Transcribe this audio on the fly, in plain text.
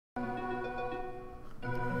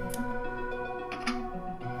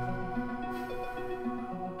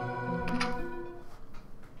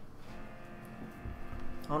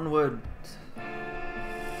Onward.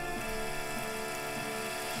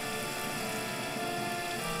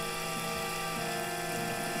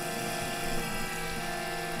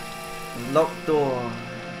 Locked door.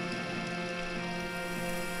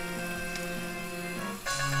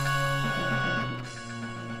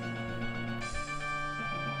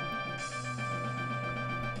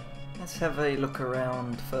 Let's have a look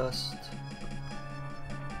around first.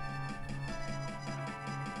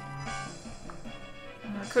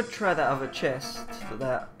 I could try that other chest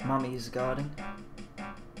that mummy is guarding.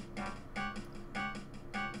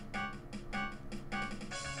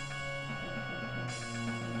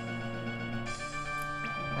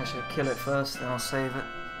 I should kill it first, then I'll save it.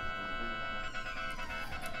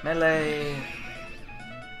 Melee!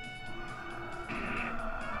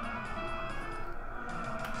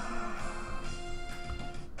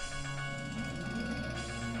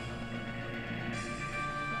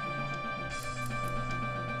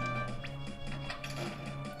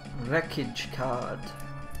 Wreckage card.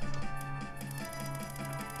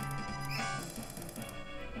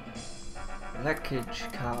 Wreckage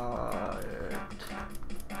card.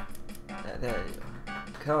 There you go.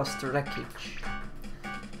 Cast wreckage.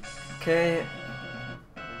 Okay.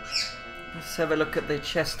 Let's have a look at the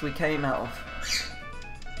chest we came out of.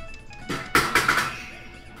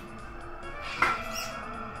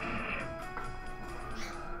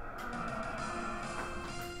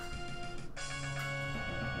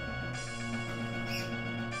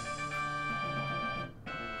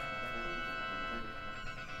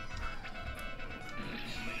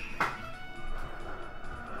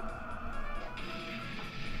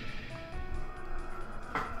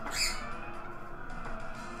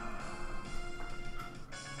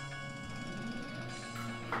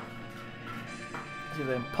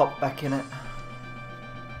 Then pop back in it.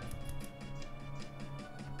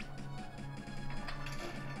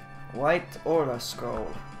 White Aura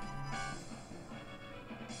Scroll.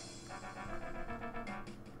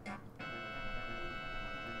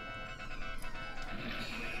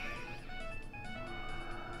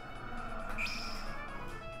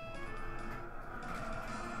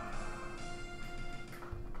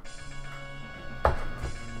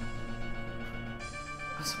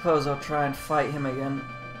 I suppose I'll try and fight him again.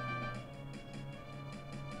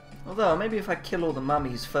 Although, maybe if I kill all the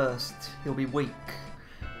mummies first, he'll be weak.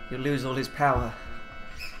 He'll lose all his power.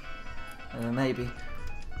 Maybe.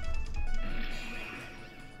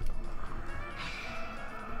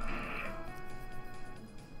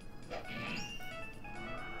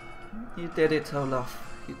 You did it,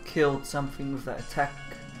 Olaf. You killed something with that attack.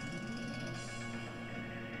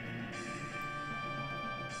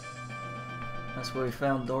 That's where we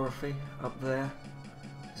found Dorothy, up there.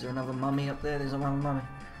 Is there another mummy up there? There's another mummy.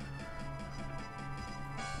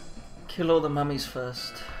 Kill all the mummies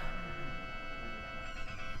first.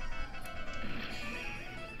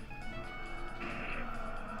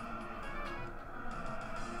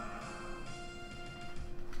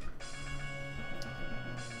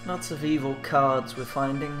 Lots of evil cards we're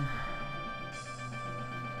finding.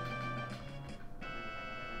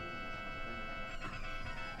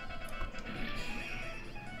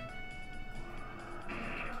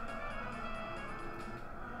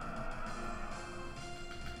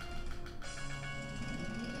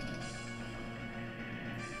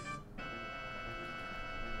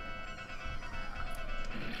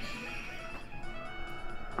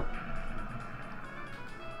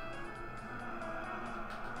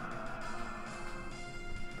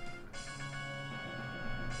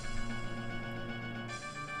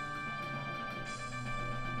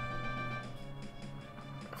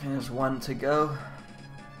 There's one to go.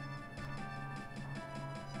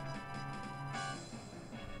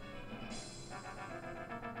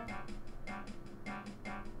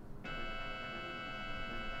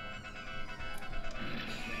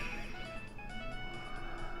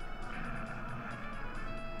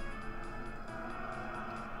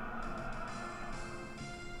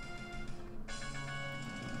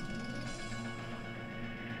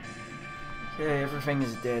 Okay, everything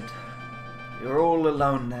is dead. You're all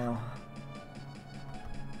alone now.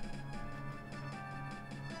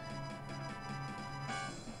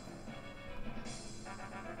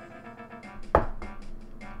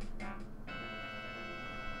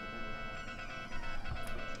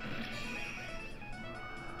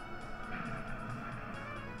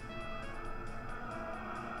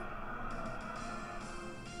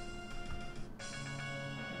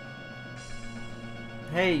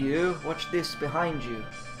 Hey you, watch this behind you.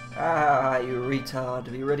 Ah, you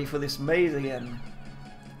retard. Be ready for this maze again.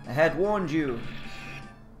 I had warned you.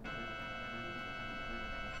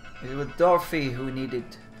 It was Dorothy who needed.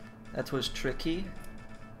 That was tricky.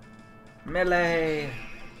 Melee!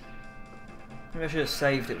 Maybe I should have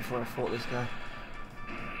saved it before I fought this guy.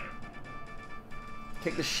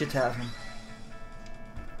 Kick the shit out of him.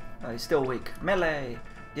 Oh, he's still weak. Melee!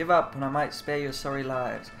 Give up and I might spare your sorry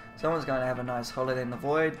lives. Someone's going to have a nice holiday in the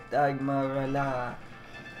void. Dagmarala.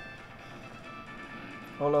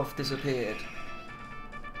 Olaf disappeared.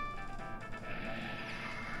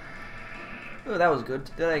 Oh, that was good.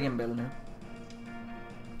 Do that again, Bellinu.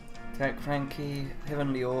 Attack Frankie.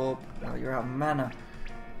 Heavenly Orb. Oh, you're out of mana.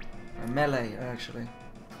 Or melee, actually.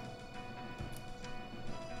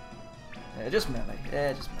 Yeah, just melee.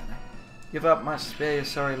 Yeah, just melee. Give up, might spare your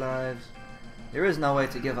sorry lives. There is no way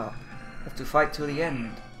to give up. You have to fight till the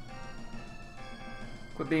end.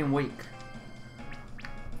 Quit being weak.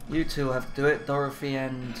 You two have to do it, Dorothy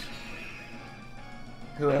and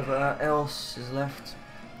whoever else is left.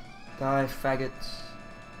 Die, faggots.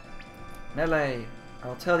 Melee.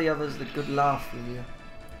 I'll tell the others the good laugh with you.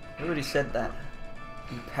 I already said that,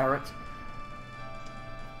 you parrot.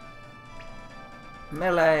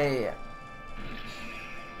 Melee.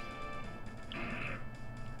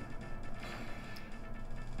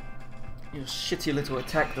 Your shitty little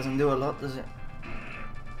attack doesn't do a lot, does it?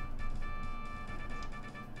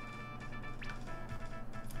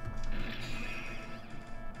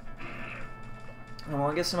 Oh,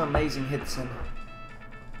 well, I get some amazing hits in.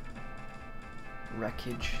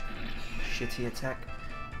 Wreckage. Shitty attack.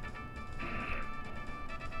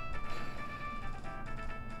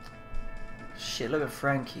 Shit, look at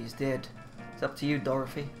Frankie, he's dead. It's up to you,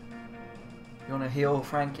 Dorothy. You wanna heal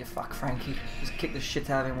Frankie? Fuck Frankie. Just kick the shit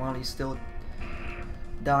out of him while he's still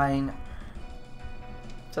dying.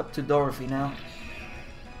 It's up to Dorothy now.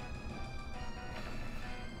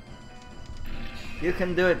 You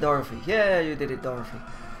can do it, Dorothy. Yeah, you did it, Dorothy.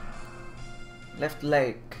 Left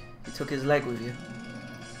leg. You took his leg with you.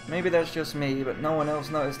 Maybe that's just me, but no one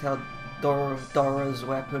else noticed how Dora's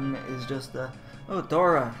weapon is just the... Oh,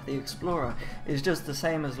 Dora, the explorer, is just the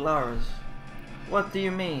same as Lara's. What do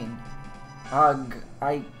you mean? Ugh,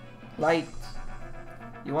 light.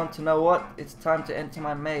 You want to know what? It's time to enter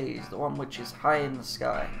my maze, the one which is high in the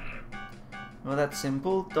sky. Well, that's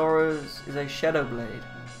simple. Dora's is a shadow blade.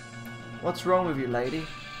 What's wrong with you, lady?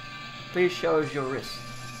 Please show us your wrist. ...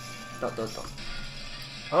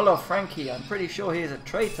 Hello, Frankie. I'm pretty sure he is a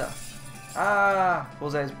traitor. Ah!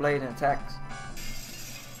 Pulls out his blade and attacks.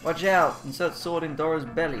 Watch out! Insert sword in Dora's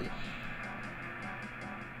belly.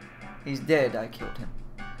 He's dead. I killed him.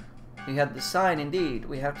 He had the sign, indeed.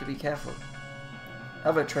 We have to be careful.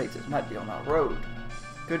 Other traitors might be on our road.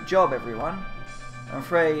 Good job, everyone. I'm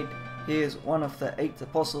afraid he is one of the 8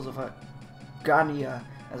 apostles of Agania,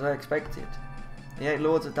 as I expected. The 8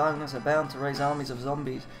 Lords of Darkness are bound to raise armies of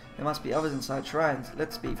zombies. There must be others inside shrines.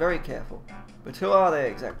 Let's be very careful. But who are they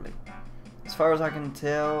exactly? As far as I can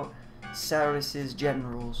tell, Saris's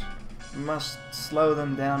generals. We must slow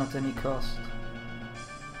them down at any cost.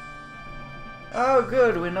 Oh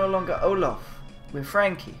good, we're no longer Olaf. We're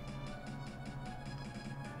Frankie.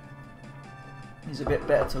 He's a bit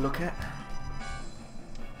better to look at.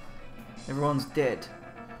 Everyone's dead.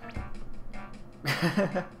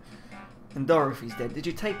 And Dorothy's dead. Did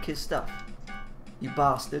you take his stuff? You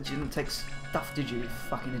bastards. You didn't take stuff, did you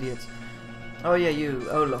fucking idiots? Oh yeah, you,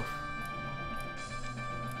 Olaf.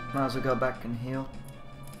 Might as well go back and heal.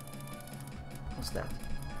 What's that?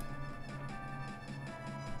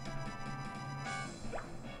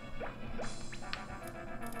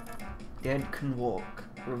 Dead can walk.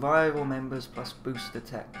 Revive all members plus boost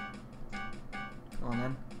attack. Go on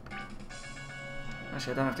then.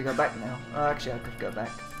 Actually, I don't have to go back now. Oh, actually, I could go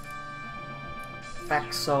back.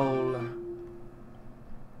 Faxol.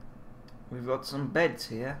 We've got some beds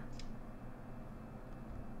here.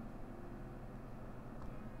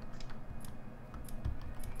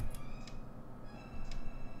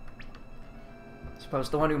 I suppose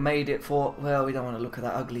the one who made it thought, well, we don't want to look at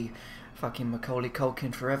that ugly fucking Macaulay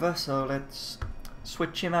Culkin forever, so let's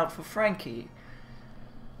switch him out for Frankie.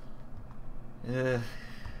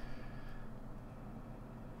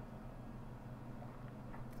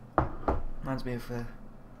 Reminds me of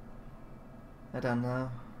I don't know.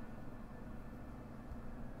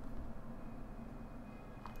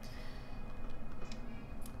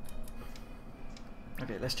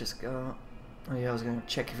 Okay, let's just go. Oh yeah, I was going to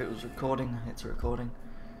check if it was recording. It's recording.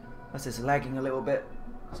 That's just lagging a little bit,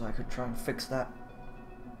 so I could try and fix that.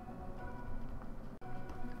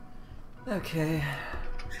 Okay.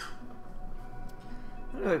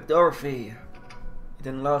 Look, Dorothy. You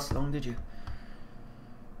didn't last long, did you?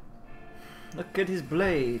 Look at his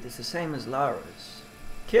blade. It's the same as Lara's.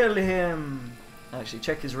 Kill him! Actually,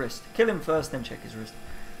 check his wrist. Kill him first, then check his wrist.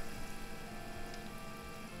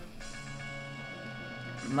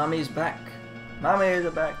 Mummy's back. Mummies are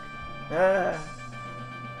back. Ah.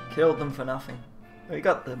 Killed them for nothing. Oh, he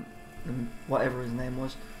got them. Whatever his name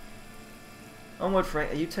was. Onward,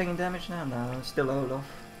 Frank. Are you taking damage now? No, still Olaf.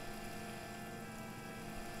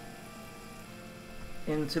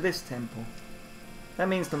 Into this temple. That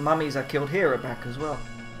means the mummies I killed here are back as well.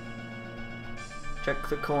 Check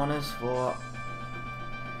the corners for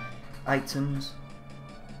items.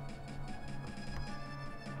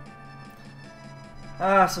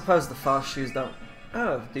 I suppose the fast shoes don't...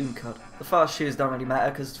 Oh, Doom Cut. The fast shoes don't really matter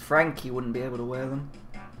because Frankie wouldn't be able to wear them.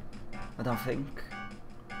 I don't think.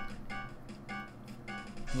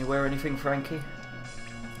 Can you wear anything, Frankie?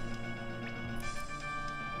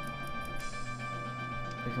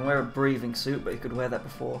 You can wear a breathing suit, but you could wear that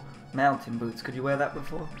before. Mountain boots, could you wear that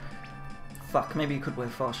before? Fuck, maybe you could wear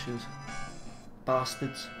fast shoes.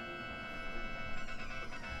 Bastards.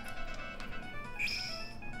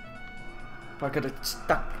 If I could have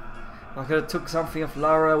stuck... If I could have took something off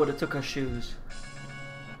Lara, I would have took her shoes.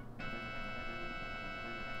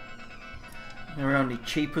 They were only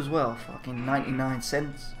cheap as well, fucking 99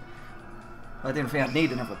 cents. I didn't think I'd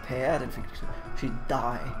need another pair, I didn't think she'd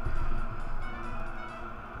die.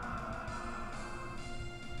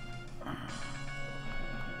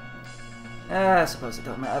 I suppose it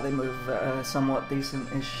don't matter, they move at somewhat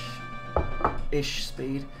decent-ish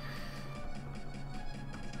speed.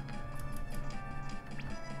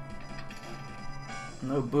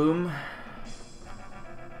 No boom.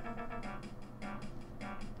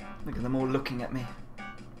 Look at them all looking at me.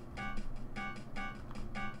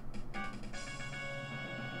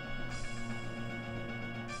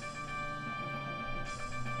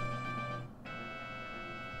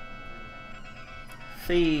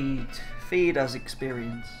 Feed us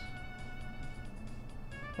experience.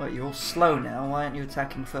 Wait, you're all slow now, why aren't you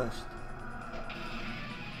attacking first?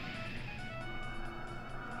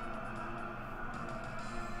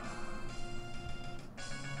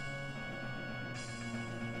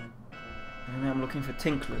 And I'm looking for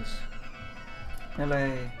tinklers.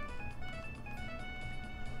 LA.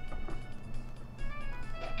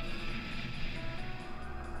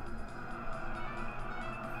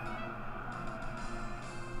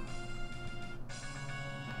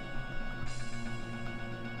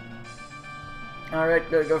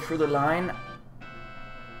 Alright, gotta go through the line.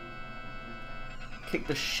 Kick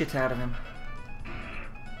the shit out of him.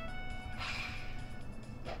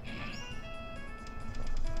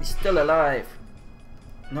 He's still alive.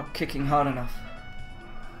 Not kicking hard enough.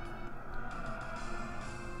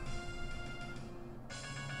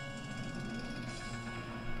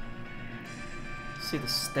 See the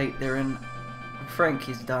state they're in.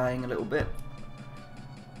 Frankie's dying a little bit.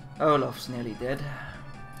 Olaf's nearly dead.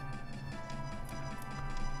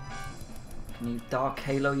 Can you Dark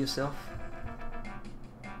Halo yourself?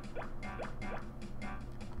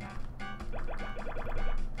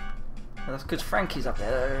 Well, that's because Frankie's up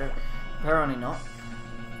there. Apparently not.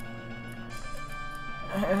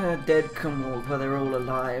 Dead can walk, but they're all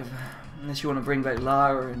alive. Unless you want to bring back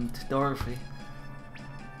Lara and Dorothy.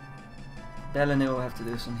 Bellany will have to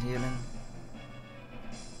do some healing.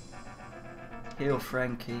 Heal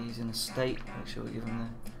Frankie, he's in a state. Make sure we give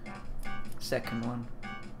him the second one.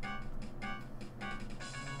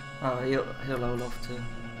 Oh, he'll Olaf too.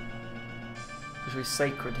 Because we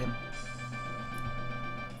sacred him.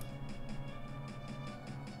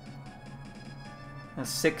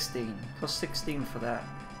 That's 16. Cost 16 for that.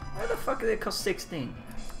 Why the fuck did it cost 16?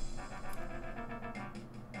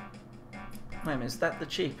 Wait a minute, is that the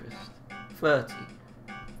cheapest? 30.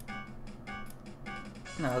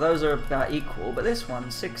 No, those are about equal, but this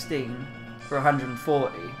one, 16 for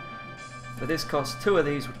 140. But this costs, two of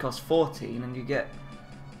these would cost 14 and you get...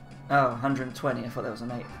 Oh, 120. I thought that was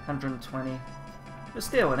an 8. 120. But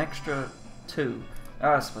still, an extra 2.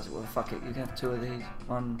 Oh, I suppose it will. Fuck it. You can have 2 of these.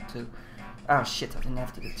 1, 2. Oh shit, I didn't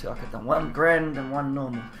have to do 2. I could have done 1 grand and 1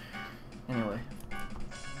 normal. Anyway.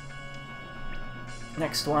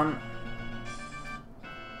 Next one.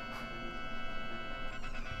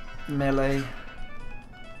 Melee.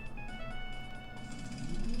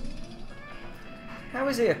 How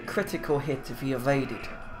is it a critical hit if he evaded?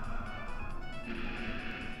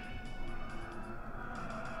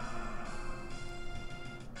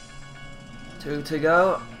 Two to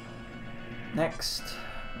go. Next.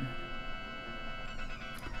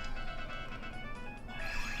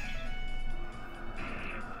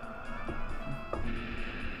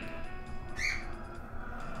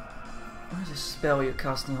 What is this spell you're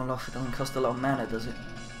casting on off? It doesn't cost a lot of mana, does it?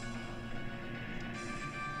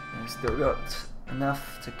 And still got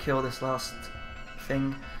enough to kill this last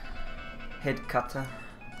thing. Head cutter.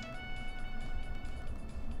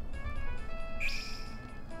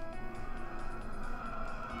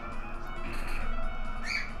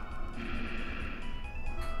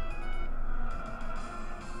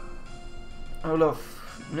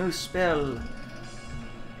 Olaf, new spell.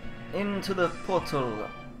 Into the portal.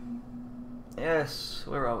 Yes,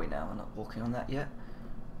 where are we now? We're not walking on that yet.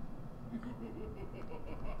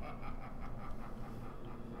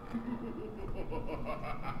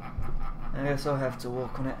 I guess I'll have to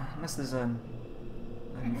walk on it. Unless there's an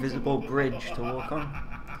invisible bridge to walk on.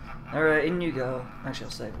 Alright, in you go. Actually,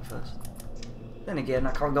 I'll save it first. Then again,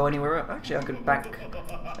 I can't go anywhere else. Actually, I could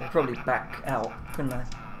probably back out, couldn't I?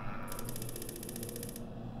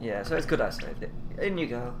 Yeah, so it's good I saved it. In you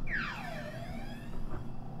go.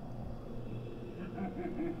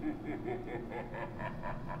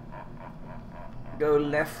 Go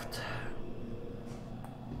left.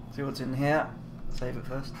 See what's in here. Save it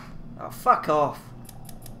first. Oh, fuck off!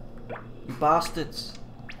 You bastards!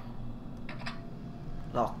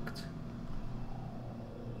 Locked.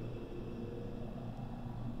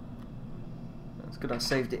 It's good I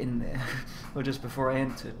saved it in there. Or just before I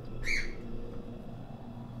entered.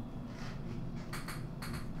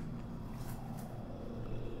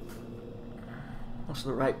 What's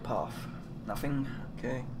the right path? Nothing?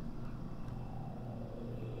 Okay.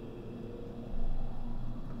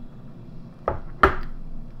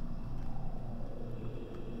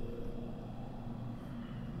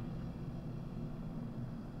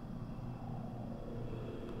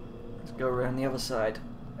 Let's go around the other side.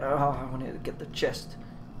 Oh, I wanted to get the chest.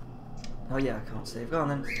 Oh yeah, I can't save. Go on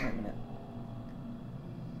then. Wait a minute.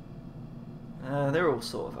 They're all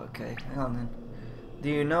sort of okay. Hang on then. Do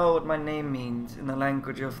you know what my name means in the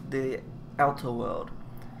language of the outer world?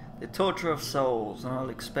 The torture of souls, and I'll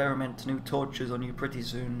experiment new tortures on you pretty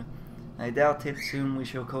soon. I doubt it, soon we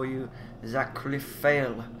shall call you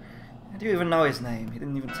Zacliffael. How do you even know his name? He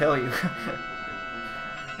didn't even tell you.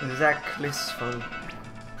 Zacliffael.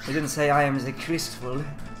 He didn't say I am Zacliffael.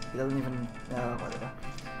 He doesn't even... oh, whatever.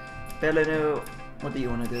 Belinu, what do you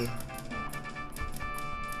want to do?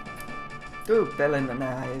 Do Belinu,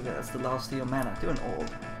 nah, that's the last of your mana. Do an orb.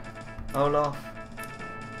 Olaf.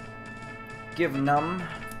 Give Numb.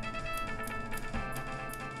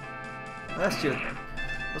 That's good.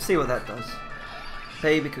 We'll see what that does.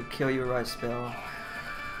 Baby could kill you, right spell.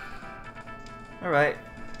 Alright.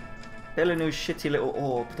 Belinu's shitty little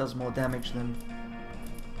orb does more damage than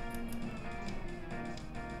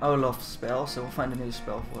Olaf's spell, so we'll find a new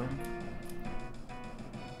spell for him.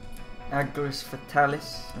 Agris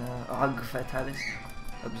Fatalis, Ag Fatalis,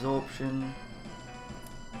 Absorption,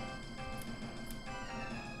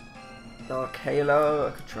 Dark Halo,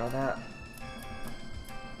 I could try that.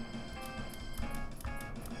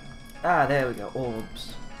 Ah, there we go,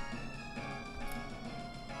 orbs.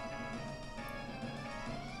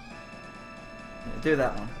 Yeah, do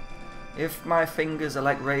that one. If my fingers are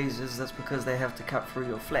like razors, that's because they have to cut through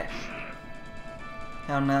your flesh.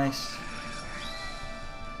 How nice.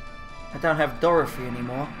 I don't have Dorothy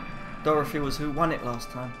anymore. Dorothy was who won it last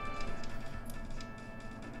time.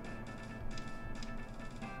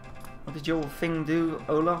 What did your thing do,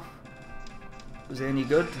 Olaf? Was it any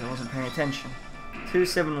good? I wasn't paying attention.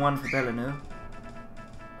 271 for Belinu.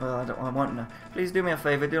 Well, I won't know. Please do me a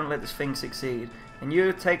favour, don't let this thing succeed. And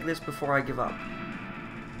you take this before I give up.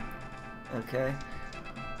 Okay.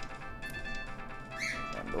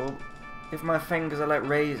 And if my fingers are like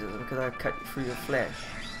razors because I cut you through your flesh.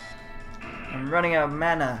 I'm running out of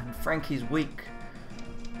mana and Frankie's weak.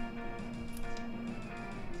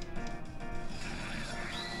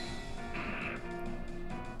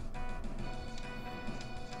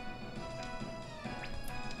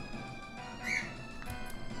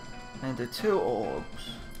 And the 2 orbs.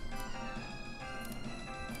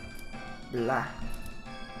 Blah.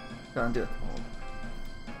 Go and do it.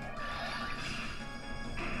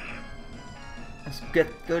 Let's get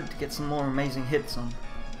good to get some more amazing hits on.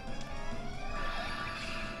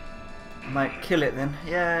 Might kill it then.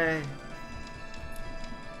 Yay!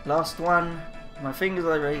 Last one. My fingers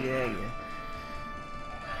are ready. Yeah.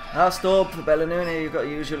 Last orb for Belinu. You've got to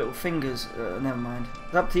use your little fingers. Never mind.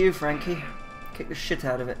 It's up to you, Frankie. Kick the shit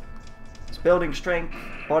out of it. It's building strength.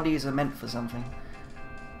 Bodies are meant for something.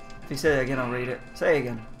 If you say it again, I'll read it. Say it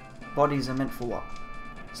again. Bodies are meant for what?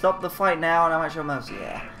 Stop the fight now and I'm at your mercy.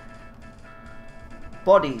 Yeah.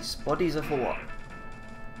 Bodies. Bodies are for what?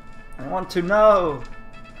 I want to know.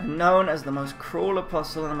 I'm known as the most cruel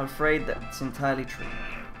apostle and I'm afraid that it's entirely true.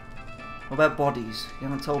 What about bodies? You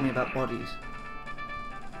haven't told me about bodies.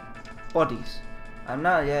 Bodies. I'm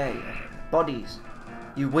not, yeah. Bodies.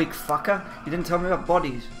 You weak fucker. You didn't tell me about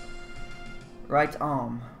bodies. Right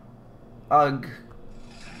arm. Ugh.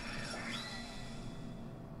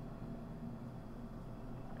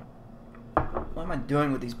 What am I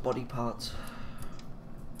doing with these body parts?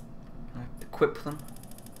 Can I equip them?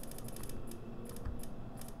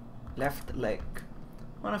 Left leg.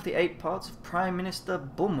 One of the 8 parts of Prime Minister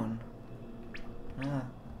Bummun. Ah.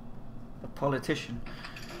 A politician.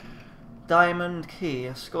 Diamond key.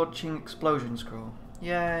 A scorching explosion scroll.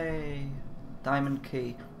 Yay. Diamond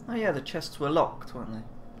key. Oh yeah, the chests were locked, weren't they?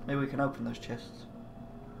 Maybe we can open those chests.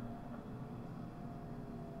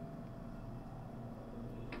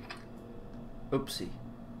 Oopsie.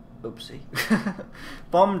 Oopsie.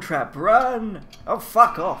 Bomb trap, run! Oh,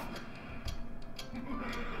 fuck off.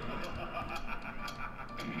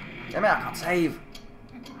 Damn it, I can't save.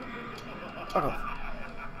 Fuck off.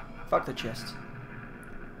 Fuck the chest.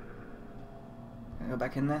 Can I go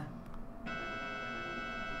back in there?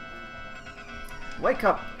 Wake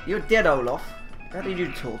up! You're dead, Olaf. How did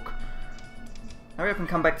you talk? Hurry up and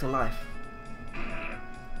come back to life.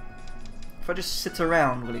 If I just sit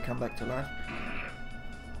around, will he come back to life?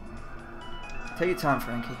 Take your time,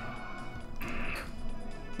 Frankie.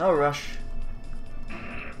 No rush.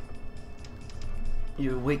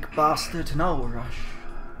 You weak bastard, no rush.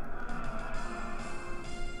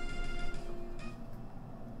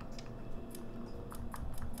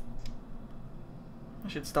 I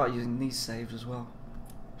should start using these saves as well.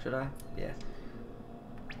 Should I? Yeah.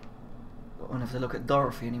 I won't have to look at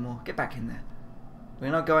Dorothy anymore. Get back in there. We're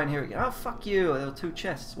not going here again. Oh, fuck you. There were 2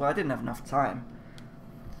 chests. Well, I didn't have enough time.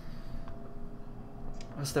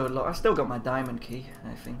 I still got my diamond key,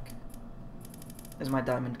 I think. There's my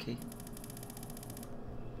diamond key.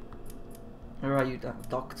 Where are you,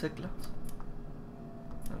 Dr. Glut?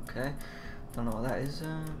 Okay. Don't know what that is.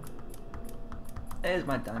 There's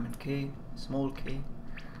my diamond key. Small key.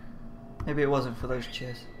 Maybe it wasn't for those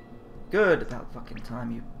chests. Good about fucking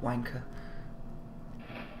time, you wanker.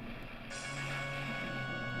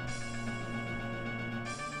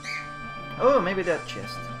 Oh, maybe that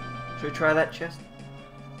chest. Should we try that chest?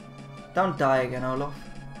 Don't die again, Olaf.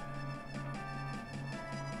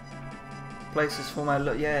 Places for my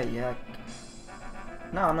look. Yeah, yeah.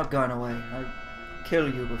 No, I'm not going away. I'll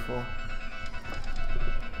kill you before.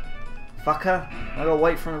 Fucker. I gotta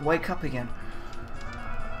wait for him to wake up again.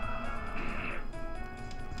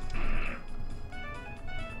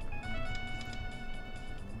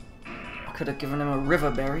 I could have given him a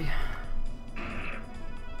river berry.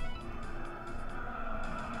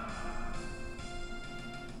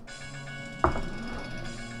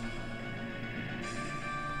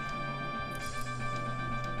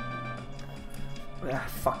 Ah,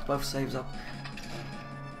 fuck, both saves up.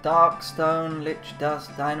 Dark stone, lich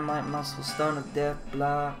dust, dynamite muscle, stone of death,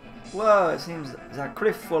 blah. Whoa, it seems that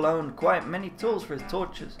Criffle owned quite many tools for his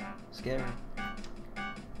tortures. Scary.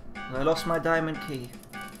 I lost my diamond key.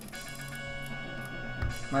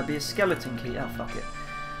 Might be a skeleton key. Oh, fuck it.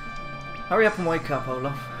 Hurry up and wake up,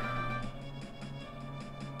 Olaf.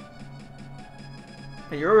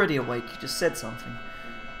 But you're already awake, you just said something.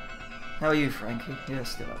 How are you, Frankie? You're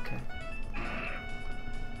still okay.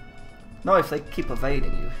 No, if they keep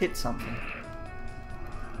evading you, hit something.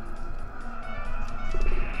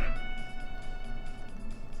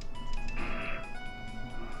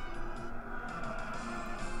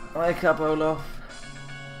 Wake up, Olaf.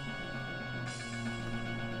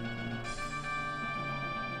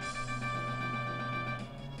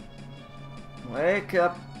 Wake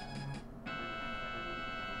up.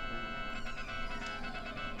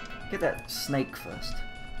 Get that snake first.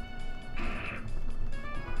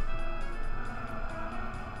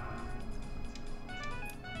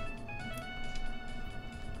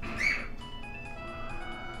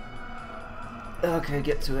 Okay,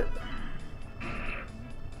 get to it.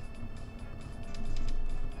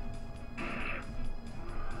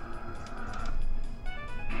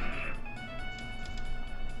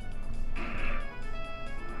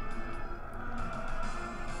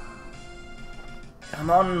 Come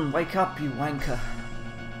on, wake up, you wanker.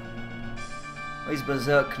 He's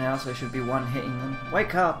berserk now, so I should be one-hitting them.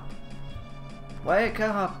 Wake up! Wake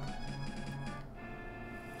up!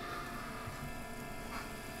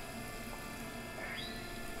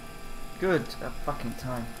 Good, that fucking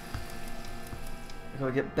time. I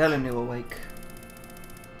gotta get Belanu awake.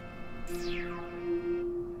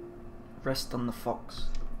 Rest on the fox.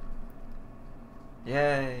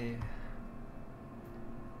 Yay.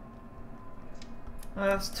 Well,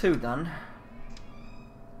 that's 2 done.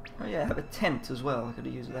 Oh yeah, I have a tent as well. I could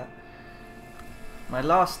have used that. My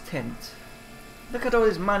last tent. Look at all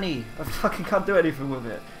this money. I fucking can't do anything with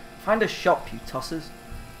it. Find a shop, you tossers.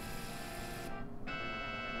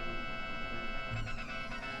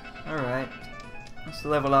 Alright. Let's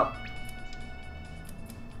level up.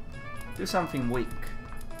 Do something weak.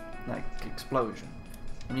 Like explosion.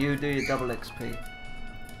 And you do your double XP.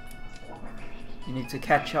 You need to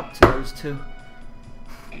catch up to those two.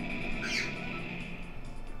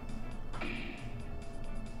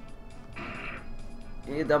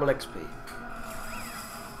 Your double XP.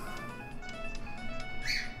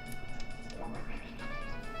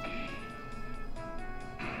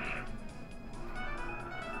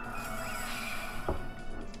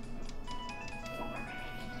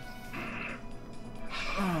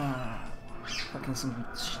 Fucking some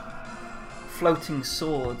floating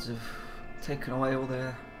swords have taken away all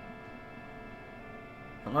their...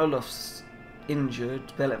 And Olaf's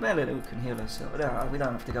injured. Belenu can heal herself. No, we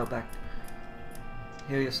don't have to go back.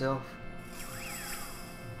 Heal yourself.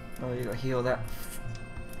 Oh, you gotta heal that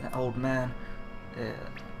old man. Yeah,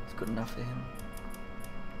 it's good enough for him.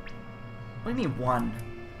 What do you mean one?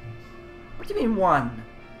 What do you mean one?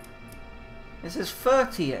 It says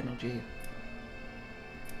 30 energy.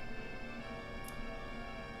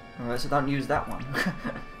 Alright, so don't use that one.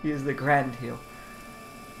 Use the grand heal.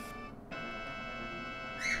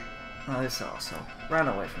 Oh, this arsehole. Ran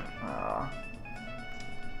away from him. Ah.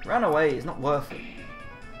 Ran away, it's not worth it.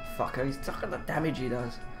 Fucker, he's look at the damage he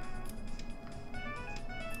does.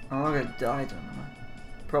 Oh, I'm gonna die, don't I?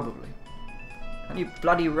 Probably. Don't you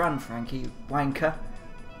bloody run, Frankie, you wanker.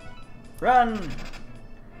 Run!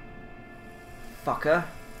 Fucker.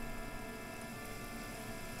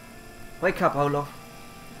 Wake up, Olaf.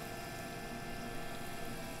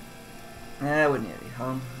 Yeah, we're nearly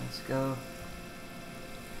home. Let's go.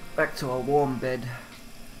 Back to our warm bed.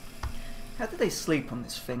 How did they sleep on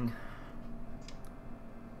this thing?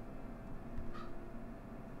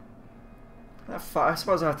 I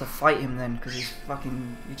suppose I have to fight him then, because he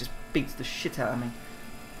just beats the shit out of me.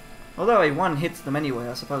 Although he one hits them anyway,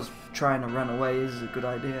 I suppose trying to run away is a good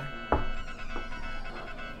idea.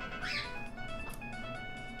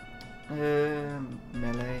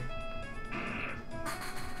 Melee.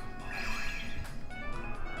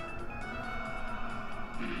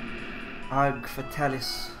 Ag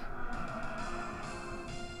Fatalis.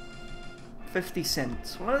 50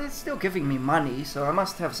 cents. Well, it's still giving me money, so I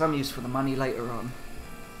must have some use for the money later on.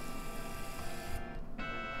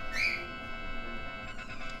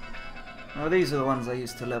 Oh, these are the ones I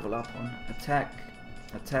used to level up on. Attack,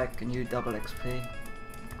 attack, and you double XP.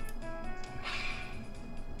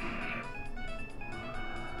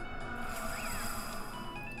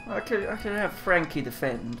 I could have Frankie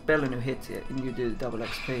defend, Belenu hit it, and you do the double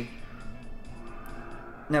XP.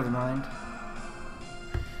 Never mind.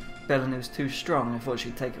 Belenu's too strong. I thought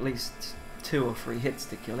she'd take at least 2 or 3 hits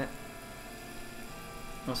to kill it.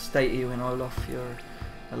 I'll state you in Olaf, you're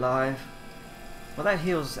alive. Well, that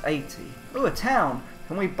heals 80. Oh, a town!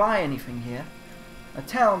 Can we buy anything here? A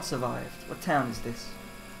town survived. What town is this?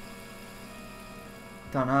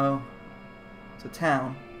 Don't know. It's a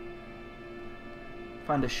town.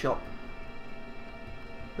 Find a shop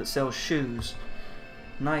that sells shoes.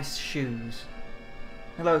 Nice shoes.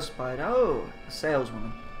 Hello, Spider. Oh, a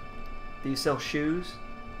saleswoman. Do you sell shoes?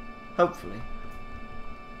 Hopefully.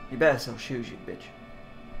 You better sell shoes, you bitch.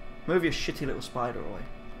 Move your shitty little spider away.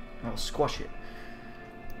 I'll squash it.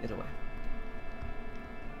 Get away.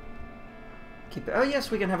 Keep it. Oh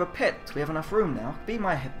yes, we can have a pet. We have enough room now. Be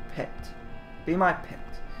my pet. Be my pet.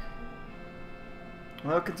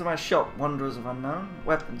 Welcome to my shop, Wanderers of Unknown.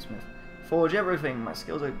 Weaponsmith. Forge everything. My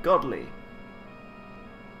skills are godly.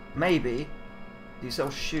 Maybe. Do you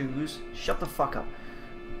sell shoes? Shut the fuck up.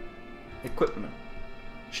 Equipment.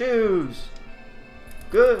 Shoes!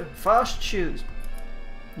 Good! Fast shoes!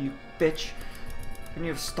 You bitch. Can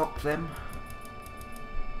you have stopped them?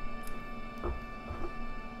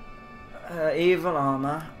 Evil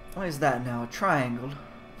armor. What is that now? A triangle?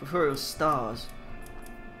 Before it was stars.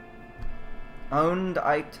 Owned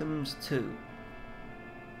items 2.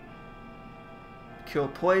 Cure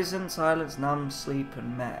poison, silence, numb, sleep,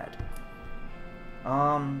 and mad.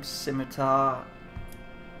 Arm, scimitar.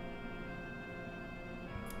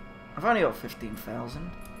 I've only got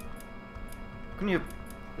 15,000. Can you...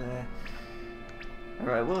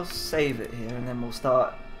 Alright, we'll save it here and then we'll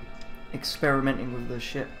start experimenting with the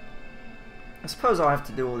shit. I suppose I'll have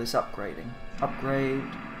to do all this upgrading. Upgrade.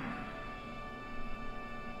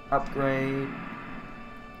 Upgrade.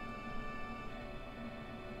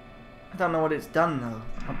 I don't know what it's done though.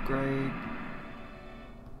 Upgrade.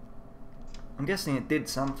 I'm guessing it did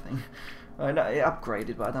something. I know it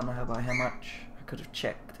upgraded, but I don't know by how much. I could have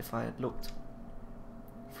checked if I had looked.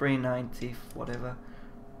 390, whatever.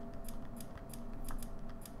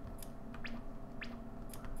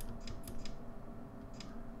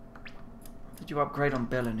 Did you upgrade on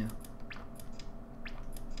Belanu?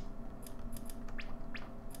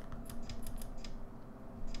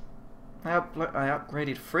 I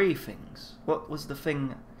upgraded 3 things. What was the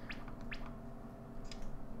thing?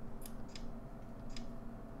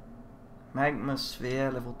 Magma Sphere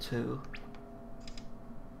level 2.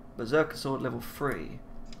 Berserker Sword level 3.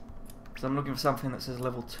 So I'm looking for something that says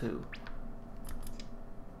level 2.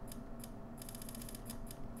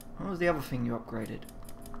 What was the other thing you upgraded?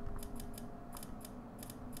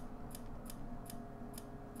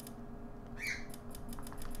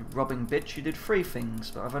 You robbing bitch, you did 3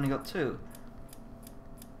 things, but I've only got 2.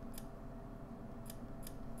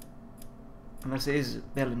 Unless it is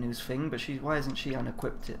Belanu's thing, but why hasn't she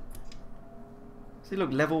unequipped it? See,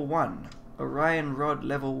 look, level 1. Orion Rod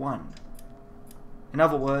level 1. In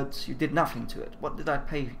other words, you did nothing to it. What did I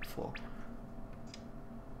pay for?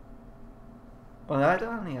 Well, I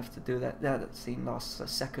don't only have to do that. That scene lasts a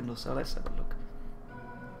second or so. Let's have a look.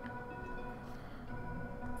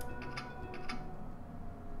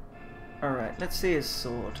 Alright, let's see his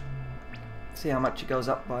sword. See how much it goes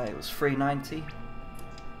up by. It was 390.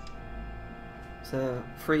 So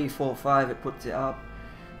 345 it puts it up.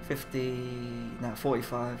 50, no,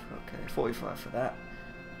 45. Okay, 45 for that.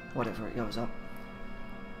 Whatever, it goes up.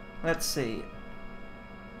 Let's see.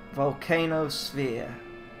 Volcano Sphere.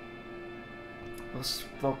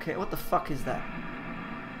 What the fuck is that?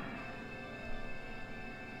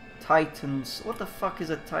 Titans. What the fuck is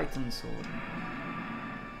a Titan sword?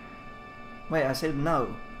 Wait, I said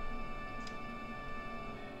no.